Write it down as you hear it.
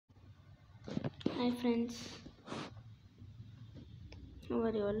Hi friends, how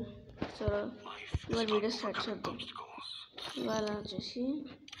are you all? So ఇవాళ video start చేద్దాం. ఇవాళ వచ్చేసి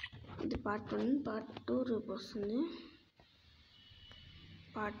ఇది పార్ట్ 1 పార్ట్ 2 రేపు వస్తుంది.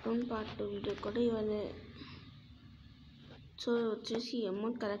 పార్ట్ 1 పార్ట్ 2 వీడియో కూడా ఇవాళ. సో వచ్చేసి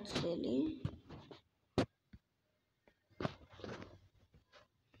అమౌంట్ కలెక్ట్ చేయాలి.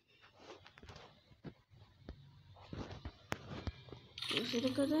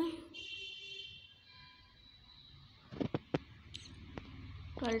 చూసారు కదా,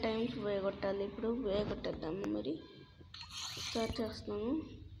 12 టైమ్స్ వేయగొట్టాలి. ఇప్పుడు వేయగొట్టేద్దాము. మరి స్టార్ట్ చేస్తున్నాను.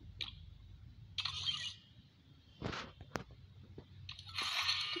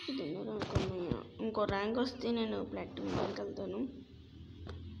 ఇంకో ర్యాంక్ వస్తే నేను ప్లాటినం ర్యాంక్ వెళ్తాను.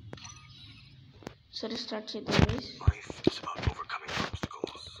 సరే స్టార్ట్ చేద్దాం గైస్.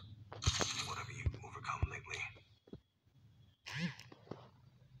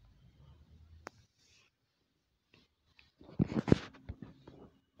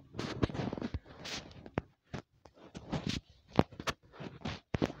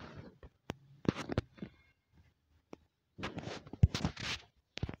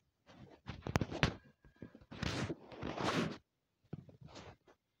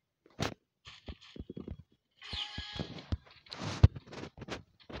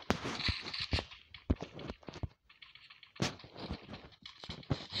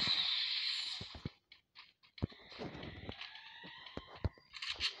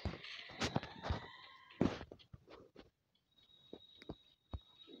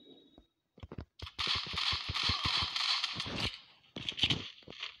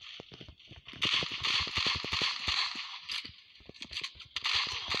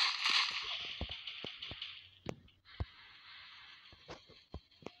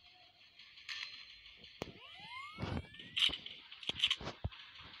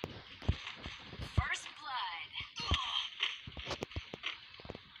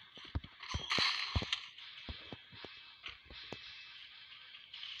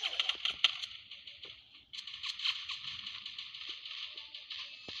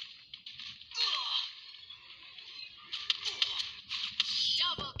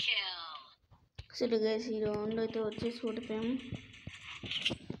 సరే గైస్, ఈ రౌండ్ అయితే వచ్చేసి ఓడిపోయాము.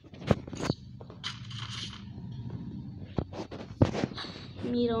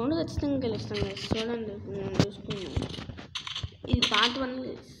 ఈ రౌండ్ ఖచ్చితంగా గెలుస్తాం గైస్. చూడండి, నేను చూసుకున్నాను. ఇది పార్ట్ 1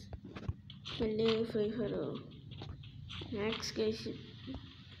 గైస్. మళ్ళీ ఫైఫర్ మ్యాక్స్ గైస్.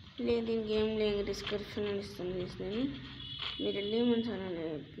 లేదు, దీని గేమ్ లేదు, డిస్క్రిప్షన్ అని ఇస్తాను గైస్. నేను మీరు వెళ్ళి మన ఛానల్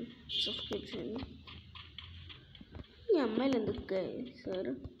సబ్స్క్రైబ్ చేయండి. ఈ అమ్మాయిలు ఎందుకు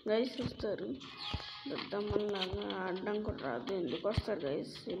గైస్ వస్తారు? లద్దమ్మలాగా ఆడడం కూడా రాదు. ఎందుకు వస్తారు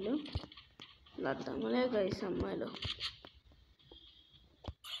గైస్ వీళ్ళు? లద్దమ్మలే గైస్ అమ్మాయిలు.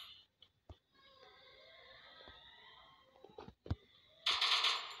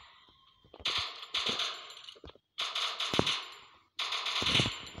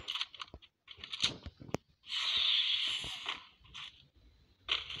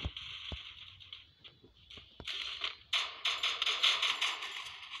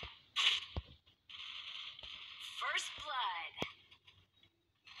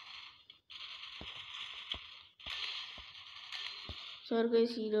 సారీ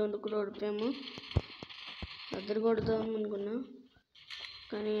గైస్, ఈ రౌండ్ కూడా ఓడిపోయాము. అద్దరు కొడదాం అనుకున్నా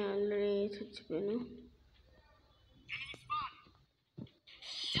కానీ ఆల్రెడీ చచ్చిపోయాను.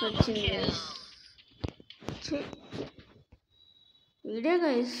 వచ్చింది గైస్. వీడియో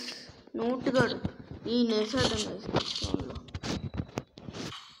గైస్ నోటుగాడు ఈ నేసాదం గైస్. ఫోన్లో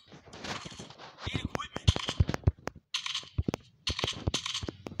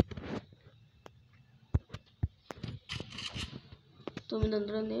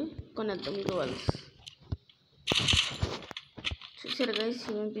 $900 ఉంది, కొనేద్దాం గోల్స్. చూసారు గైస్,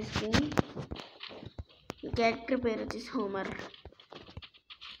 తీసుకుని క్యారెక్టర్ పేరు వచ్చేసి హోమర్.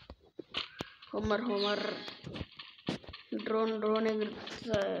 డ్రోన్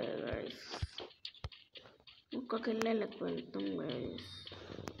ఎగురుతుంది గైస్. ఒక్కొక్క ఇళ్ళకి వెళ్తాం గైస్.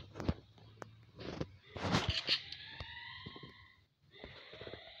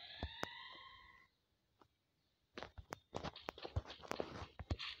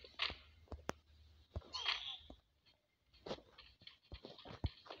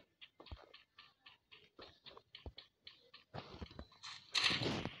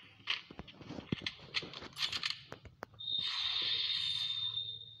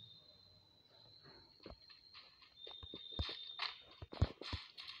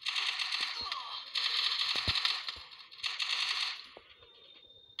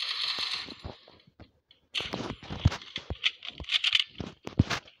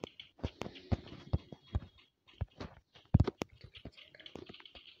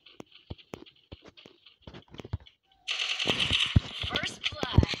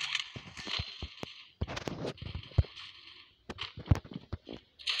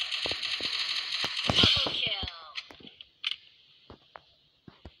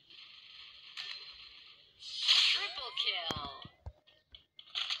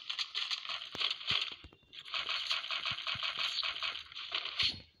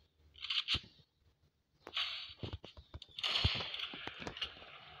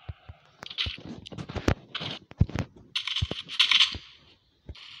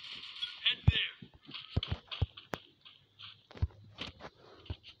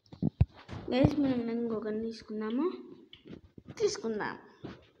 గైస్ మనం ఇంకొకరిని తీసుకుందాం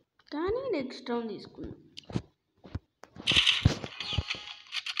కానీ నెక్స్ట్ రౌండ్ తీసుకుందాం.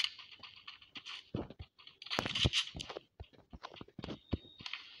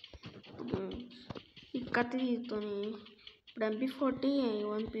 ఈ కత్తితోని ఇప్పుడు MP40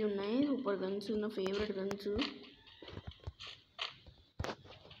 A1P ఉన్నాయి. సూపర్ గన్స్, నా ఫేవరెట్ గన్స్.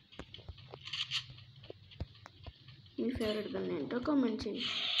 మీ ఫేవరెట్ గన్ ఏంటో కామెంట్ చేయండి.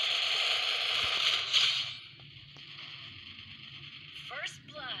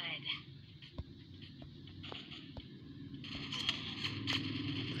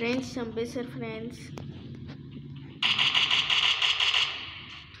 ఫ్రెండ్స్ చంపేశారు ఫ్రెండ్స్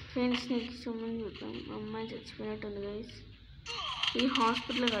నెక్స్ట్ అమ్మని చూద్దాం. అమ్మాయి చచ్చిపోయినట్టుంది గైస్. ఈ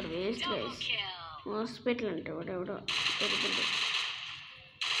హాస్పిటల్ కాదు, వేస్ట్ గైస్. హాస్పిటల్ అంటే వాడెవడో దొరుకుతుంది.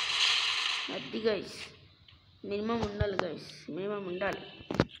 అది గైస్ మినిమం ఉండాలి గైస్, మినిమం ఉండాలి.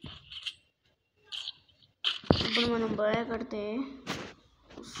 ఇప్పుడు మనం బాయ్ కడితే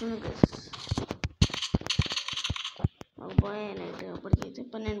వస్తుంది గైస్. ఒక బాయ్ అయితే అప్పటికైతే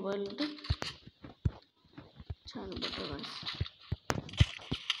 12 బాయ్లు ఉంటే చాలా బెటర్ గైస్.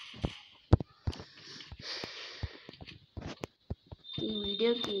 ఈ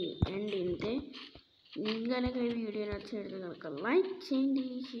వీడియోకి ఎండ్ ఇంతే. మీకు కనుక ఈ వీడియో నచ్చినట్లయితే కనుక లైక్ చేయండి,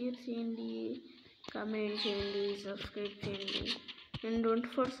 షేర్ చేయండి, కామెంట్ చేయండి, సబ్స్క్రైబ్ చేయండి. And don't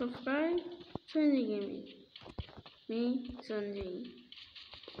for subscribe Sanjay gaming. మీ సంజయ్.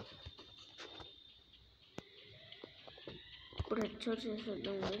 ఇప్పుడు హెడ్షాట్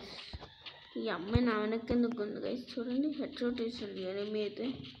చేసేద్దాం గైస్. ఈ అమ్మాయి నా వెనక్కి ఎందుకు ఉంది గైస్, చూడండి. హెడ్షాట్ వేస్తుంది ఎనిమి అయితే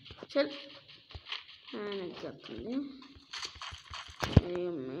చల్ వెనక్కి వస్తుంది.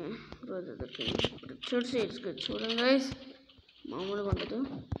 రోజు దొరికింది. ఇప్పుడు హెడ్షాట్ చేయొచ్చు చూడండి గైస్, మామూలుగా ఉండదు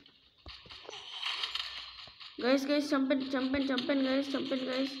గైస్. చంపండి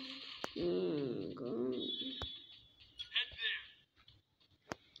గైస్.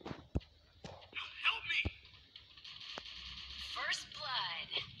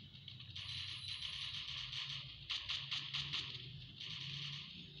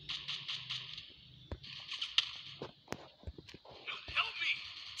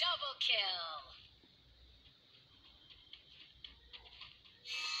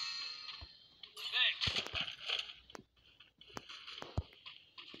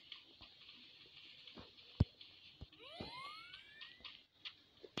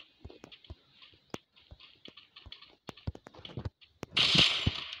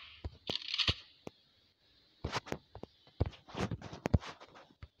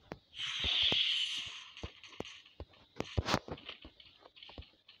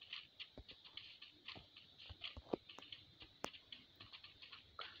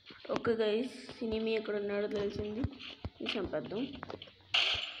 ఓకే గైస్, సినిమీ ఎక్కడ ఉన్నాడో తెలిసింది, చంపేద్దాం.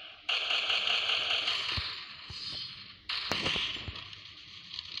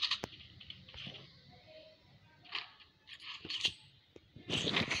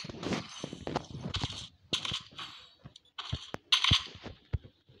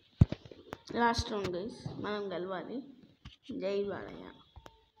 లాస్ట్ రౌండ్ గైస్, మనం గెలవాలి. జై బాలయ్య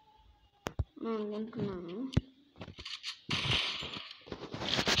నేను అనుకుంటున్నాను.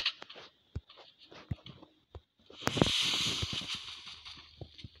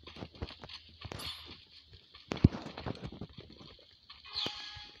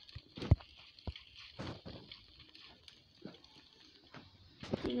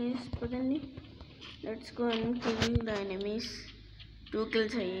 పదండి, let's go and kill the enemies. 2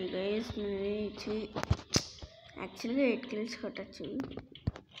 kills అయ్యాయి గైస్. యాక్చువల్గా 8 kills కొట్టచ్చు,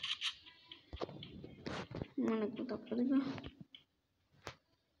 మనకు తప్పదుగా.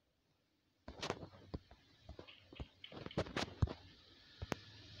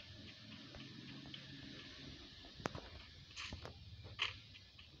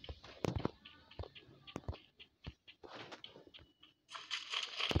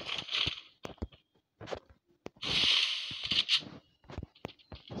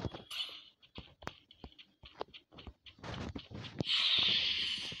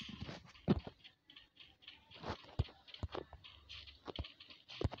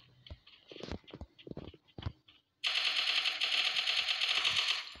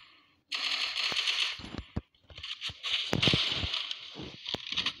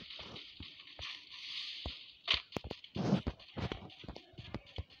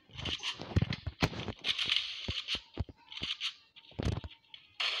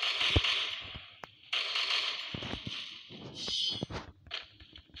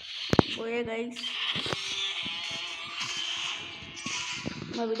 పోయే గైస్,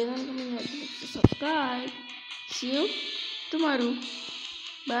 మా వీడియో కనుక మీకు నచ్చితే subscribe. See you tomorrow.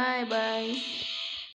 Bye bye.